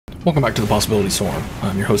Welcome back to the Possibility Storm.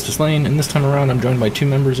 I'm your hostess Lane, and this time around I'm joined by two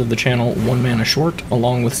members of the channel, One Mana Short,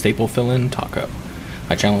 along with staple fill-in Taco.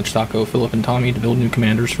 I challenged Taco, Phillip, and Tommy to build new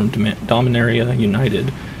commanders from Dominaria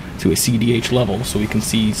United to a cEDH level so we can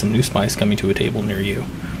see some new spice coming to a table near you.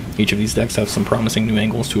 Each of these decks have some promising new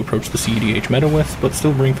angles to approach the cEDH meta with, but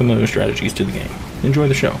still bring familiar strategies to the game. Enjoy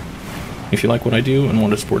the show. If you like what I do and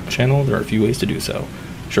want to support the channel, there are a few ways to do so.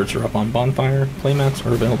 Shirts are up on Bonfire, playmats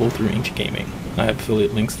are available through Inked Gaming. I have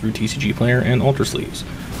affiliate links through TCG Player and Ultra Sleeves.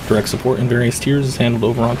 Direct support in various tiers is handled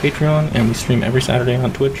over on Patreon, and we stream every Saturday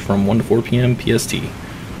on Twitch from 1 to 4 p.m. PST.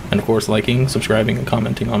 And of course, liking, subscribing, and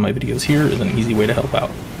commenting on my videos here is an easy way to help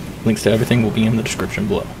out. Links to everything will be in the description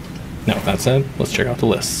below. Now with that said, let's check out the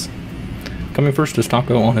lists. Coming first is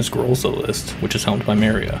Taco on his Grolza list, which is helmed by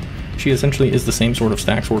Meria. She essentially is the same sort of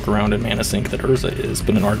stacks workaround and mana sink that Urza is,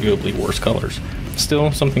 but in arguably worse colors.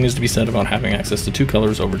 Still, something is to be said about having access to two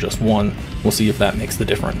colors over just one. We'll see if that makes the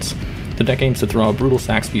difference. The deck aims to throw out brutal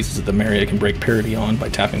stacks pieces that the Meria can break parity on by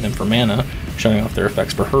tapping them for mana, shutting off their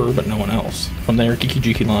effects for her but no one else. From there,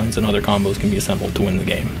 Kiki-Jiki lines and other combos can be assembled to win the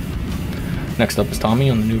game. Next up is Tommy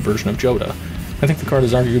on the new version of Jodah. I think the card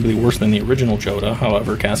is arguably worse than the original Jodah,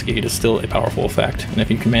 however, Cascade is still a powerful effect, and if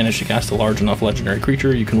you can manage to cast a large enough legendary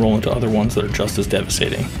creature, you can roll into other ones that are just as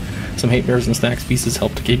devastating. Some hate bears and stacks pieces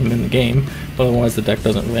help to keep him in the game, but otherwise the deck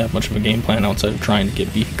doesn't really have much of a game plan outside of trying to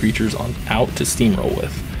get beefy creatures out to steamroll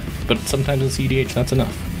with. But sometimes in cEDH that's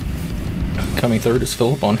enough. Coming third is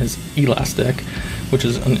Phillip on his Elas deck, which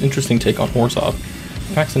is an interesting take on Orzhov.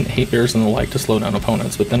 Packs in hate bears and the like to slow down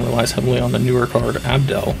opponents, but then relies heavily on the newer card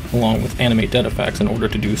Abdel, along with animate dead effects in order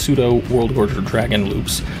to do pseudo World Order Dragon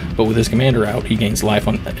loops. But with his commander out, he gains life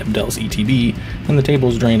on Abdel's ETB, and the table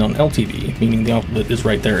is drained on LTB, meaning the outlet is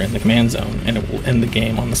right there in the command zone, and it will end the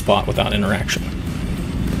game on the spot without interaction.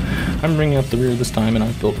 I'm bringing up the rear this time, and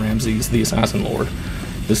I've built Ramses, the Assassin Lord.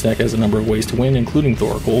 This deck has a number of ways to win, including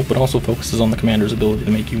Thoracle, but also focuses on the commander's ability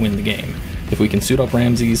to make you win the game. If we can suit up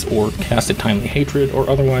Ramses, or cast a Timely Hatred, or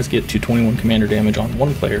otherwise get to 21 commander damage on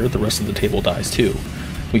one player, the rest of the table dies too.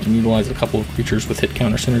 We can utilize a couple of creatures with hit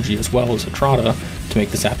counter synergy as well as a Trotta to make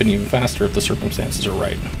this happen even faster if the circumstances are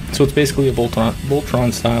right. So it's basically a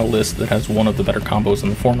Voltron style list that has one of the better combos in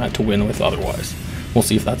the format to win with otherwise. We'll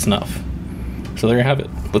see if that's enough. So there you have it.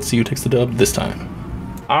 Let's see who takes the dub this time.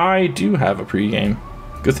 I do have a pregame.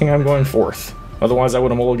 Good thing I'm going fourth. Otherwise I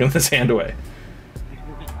would have mulliganed this hand away.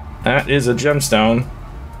 That is a gemstone.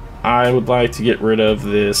 I would like to get rid of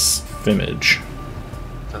this Vimage.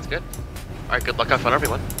 Sounds good. Alright, good luck, have fun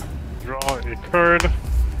everyone. Draw a card.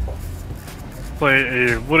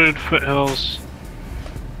 Play a Wooded Foothills.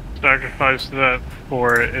 Sacrifice that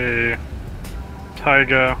for a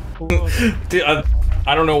Taiga. Dude,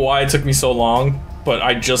 I don't know why it took me so long, but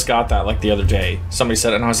I just got that like the other day. Somebody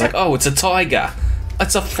said it and I was like, oh, it's a Taiga.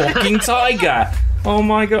 It's a fucking Taiga. Oh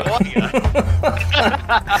my god.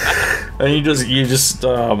 And you just,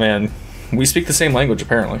 oh man. We speak the same language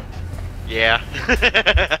apparently. Yeah.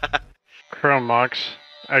 Chrome Mox.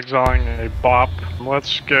 Exiling a Bop.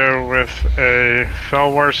 Let's go with a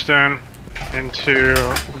Fellwarstone into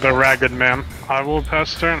the Ragged Man. I will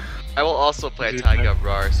pass turn. I will also play a Taiga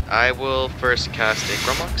Rars. I will first cast a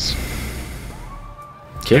Chromox.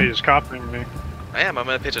 Okay. He's copying me. I am. I'm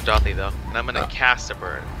going to pitch a Dothy though, and I'm going to cast a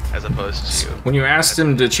burn as opposed to. When you asked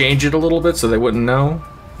him to change it a little bit so they wouldn't know,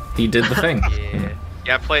 he did the thing.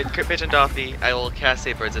 Yeah, I played pitch and Dothy. I will cast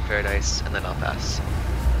a Birds of Paradise, and then I'll pass.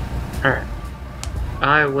 Alright.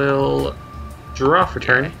 I will draw for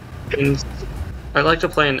turn. And I'd like to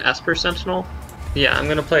play an Esper Sentinel. Yeah, I'm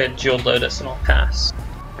gonna play a Jeweled Lotus and I'll pass.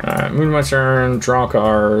 Alright, move my turn, draw a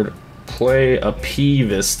card, play a P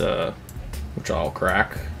Vista, which I'll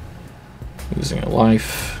crack. Using a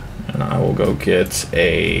life, and I will go get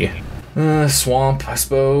a swamp, I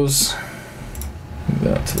suppose. Move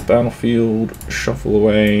that to the battlefield, shuffle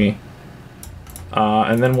away,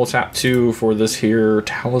 and then we'll tap 2 for this here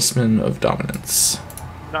Talisman of Dominance.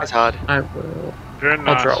 Nice, Hod. I will. Good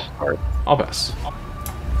I'll draw a card. I'll pass.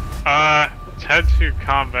 Let's head to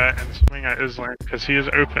combat and swing at Isling because he is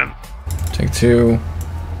open. Take 2.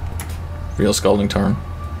 Real Scalding Tarn.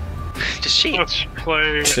 Just cheat. Let's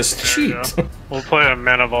play. Just cheat. We'll play a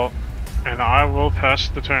Mana Vault, and I will pass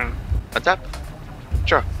the turn. Untap.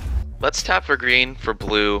 Sure. Let's tap for green, for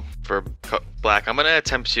blue, for black. I'm gonna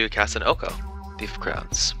attempt to cast an Oko, Thief of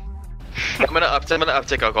Crowns. I'm gonna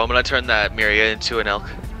uptick Oko. I'm gonna turn that Meria into an elk.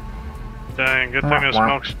 Dang, good thing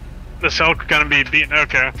this elk gonna be beating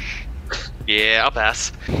Oko. Yeah, I'll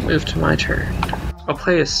pass. Move to my turn. I'll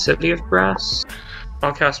play a City of Brass.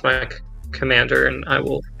 I'll cast my commander and I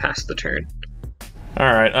will pass the turn.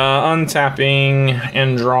 Alright, untapping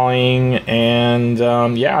and drawing, and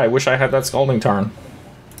yeah, I wish I had that Scalding Tarn.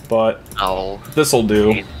 But this'll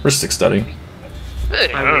do. Ristic Study.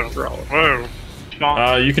 Oh, whoa.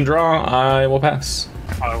 You can draw, I will pass.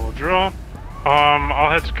 I will draw. I'll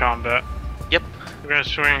head to combat. Yep. We're gonna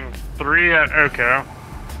swing 3 at Oko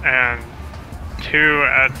and 2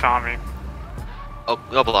 at Tommy. Oh,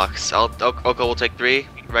 no blocks. Oko will take 3.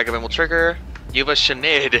 Ragavan will trigger. You have a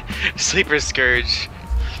Shanid. Sleeper Scourge.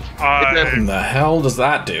 What the hell does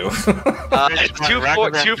that do?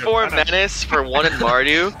 2/4 menace for 1 in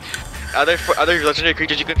Mardu. Other legendary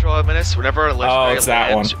creatures you control have menace. Whenever a legendary it's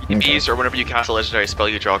that lands, one. EVs, or whenever you cast a legendary spell,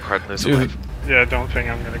 you draw a card and lose a life. Yeah, I don't think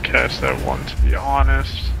I'm gonna cast that one, to be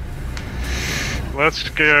honest. Let's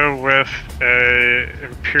go with a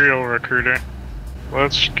Imperial Recruiter.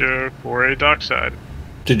 Let's go for a Dockside.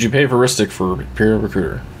 Did you pay for Ristic for Imperial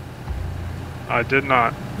Recruiter? I did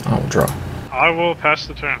not. I will draw. I will pass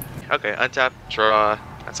the turn. Okay, untap, draw.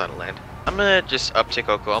 That's not a land. I'm gonna just uptick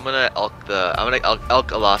Oko. I'm gonna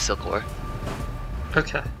elk Elas Silkor.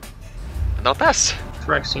 Okay. And I'll pass.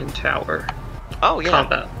 Phyrexian Tower. Oh yeah.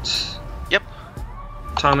 Combat. Yep.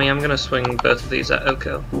 Tommy, I'm gonna swing both of these at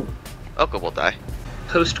Oko. Oko will die.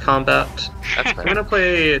 Post combat. That's I'm fair. gonna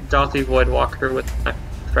play Dothy Voidwalker with my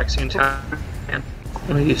Phyrexian Tower. And I'm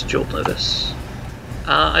gonna use Jeweled Lotus.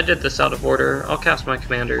 I did this out of order. I'll cast my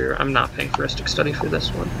commander. I'm not paying for Ristic Study for this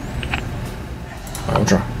one. I will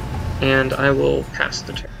draw. And I will pass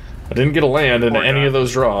the turn. I didn't get a land in any of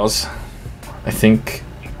those draws. I think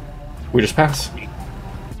we just pass.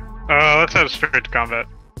 Let's head straight to combat.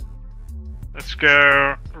 Let's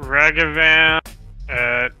go Ragavan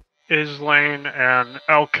at Islane and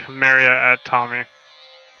Elk Meria at Tommy.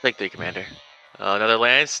 Take 3, Commander. Another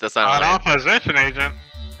lands? That's not a An land. opposition agent.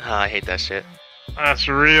 I hate that shit. That's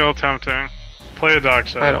real tempting. Play a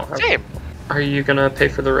Dockside. I don't have. Same. Are you gonna pay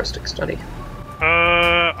for the Ristic Study?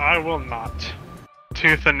 I will not.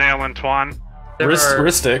 Tooth and Nail and Twan. There are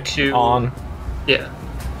Ristic 2. on Yeah.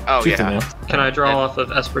 Oh Tooth and yeah. Nail. Can I draw Yeah. off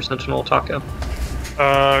of Esper Sentinel Taco?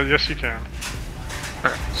 Yes you can.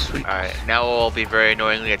 Alright, sweet. Alright, now we'll be very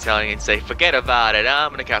annoyingly Italian and say, forget about it. I'm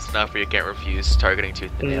gonna cast an offer you can't refuse, targeting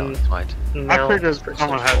Tooth and Nail. It's fine. Now, I figured Esper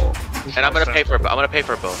someone Sentinel. had. And I'm gonna pay for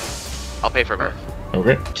both. I'll pay for both.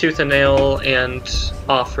 Okay. Tooth and Nail and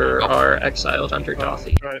Offer are exiled under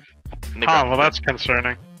Dothy. Right. And they Oh, go- well that's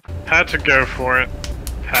concerning. Had to go for it.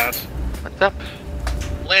 Pass. What's up?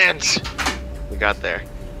 Lands! We got there.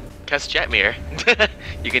 Cast Jetmir.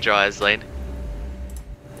 You can draw his lane.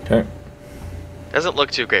 Okay. Doesn't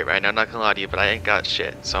look too great right now, not gonna lie to you, but I ain't got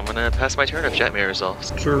shit. So I'm gonna pass my turn if Jetmir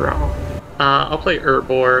resolves. Draw. I'll play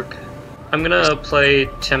Urborg. I'm gonna play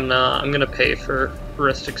Timna. I'm gonna pay for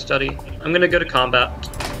Ristic Study. I'm gonna go to combat.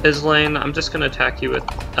 Islane, I'm just gonna attack you with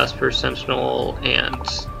Esper Sentinel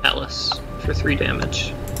and Elas for 3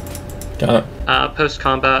 damage. Got it. Post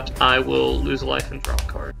combat, I will lose a life and draw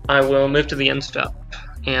a card. I will move to the end step,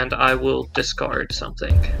 and I will discard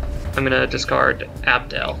something. I'm gonna discard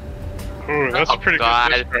Abdel. Ooh, that's Oh, a pretty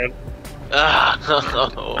God. good discard.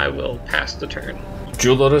 I will pass the turn.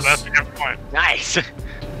 Jewel Lotus, That's a good point. Nice!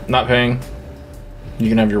 not paying. You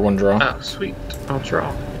can have your 1 draw. Oh, sweet. I'll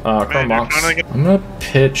draw. Chrome Man, Box. you're finally I'm gonna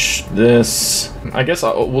pitch this. I guess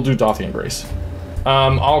we'll do Dothy and Grace.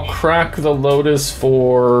 I'll crack the Lotus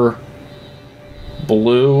for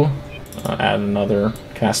blue. Add another.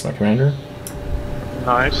 Cast my commander.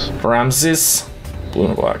 Nice. Ramses. Blue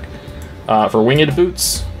and black. For Winged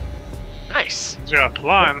Boots. Nice! Yeah,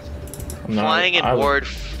 line. I'm not- Flying in I would- ward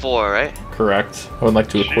 4, right? Correct. I would like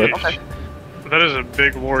to equip. Sheesh. That is a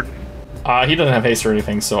big ward. He doesn't have haste or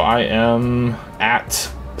anything, so I am at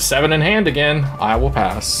 7 in hand again. I will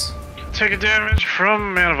pass. Take a damage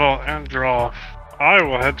from Manifold and draw. I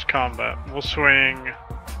will head to combat. We'll swing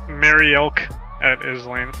Mary Elk at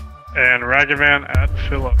Islane and Ragavan at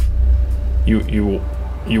Phillip. You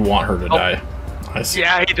want her to die. I see.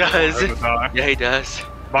 Yeah, he does! I would die. Yeah, he does.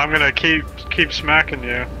 But I'm gonna keep smacking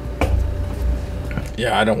you.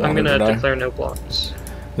 Yeah, I don't want I'm her to gonna die. declare no blocks.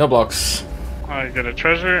 No blocks. I get a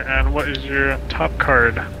treasure, and what is your top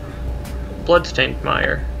card? Bloodstained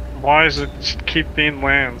Mire. Why does it just keep being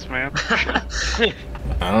lands, man? I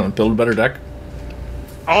don't know. Build a better deck.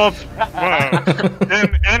 Oh,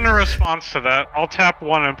 whoa. In response to that, I'll tap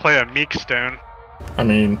 1 and play a Meek Stone. I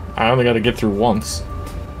mean, I only got to get through once.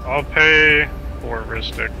 I'll pay 4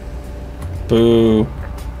 Ristic. Boo.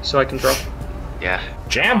 So I can draw. Yeah.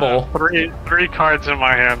 Jamble. Three cards in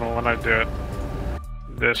my hand when I do it.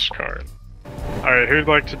 This card. Alright, who'd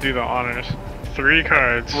like to do the honors? 3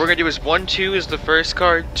 cards. What we're gonna do is 1-2 is the first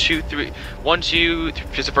card, 2-3.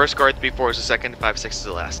 1-2 is the first card, 3-4 is the second, 5-6 is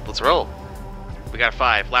the last. Let's roll. We got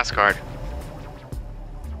 5. Last card.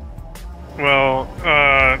 Well,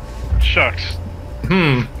 shucks.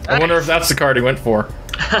 I wonder if that's the card he went for.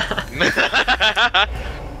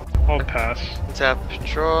 I'll pass. Tap,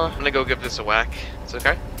 draw. I'm gonna go give this a whack. It's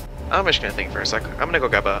okay. I'm just gonna think for a sec. I'm gonna go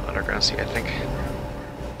grab a Underground Sea, I think.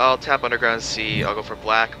 I'll tap Underground Sea. I'll go for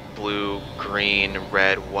black, blue, green,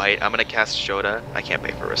 red, white. I'm gonna cast Jodah. I can't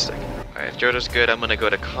pay for Ristic. Alright, if Jodah's good, I'm gonna go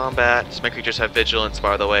to combat. My creatures have Vigilance,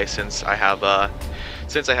 by the way, since I have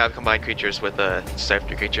combined creatures with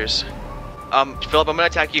Stifler creatures. Philip, I'm gonna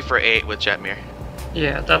attack you for 8 with Jetmir.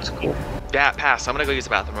 Yeah, that's cool. Yeah, pass. I'm gonna go use the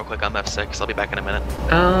bathroom real quick. I'm F6. I'll be back in a minute.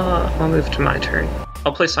 I'll move to my turn.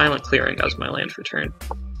 I'll play Silent Clearing as my land for turn.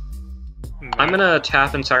 I'm gonna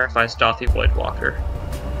tap and sacrifice Dothy Voidwalker.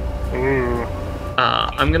 Ooh.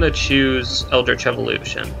 I'm gonna choose Eldritch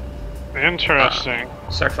Evolution. Interesting.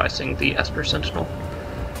 Sacrificing the Esper Sentinel.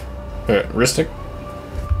 Ristic?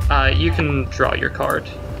 You can draw your card.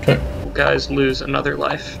 Okay. You guys lose another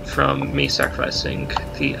life from me sacrificing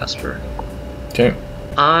the Esper. Okay.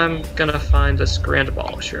 I'm gonna find this Grand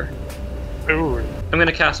Abolisher. Ooh. I'm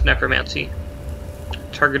gonna cast Necromancy,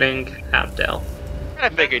 targeting Abdel. I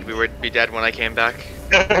figured we would be dead when I came back.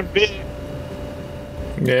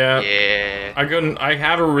 Yeah. Yeah. I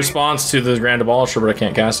have a response to the Grand Abolisher, but I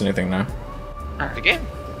can't cast anything now. The game.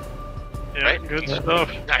 Yeah, Right? good stuff.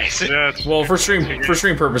 Nice. Yeah, it's Well, for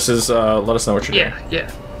stream purposes, let us know what you're doing.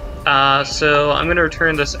 Yeah. So I'm gonna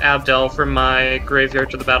return this Abdel from my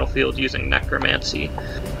graveyard to the battlefield using Necromancy.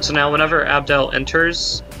 So now whenever Abdel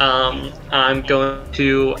enters, I'm going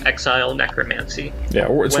to exile Necromancy. Yeah,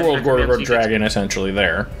 it's When World War Necromancy Dragon essentially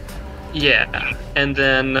there. Yeah, and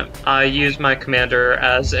then I use my commander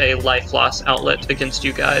as a life loss outlet against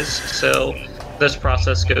you guys, so this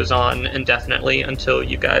process goes on indefinitely until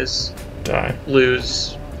you guys Die.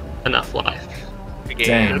 lose enough life. The game.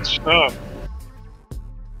 Damn. good stuff.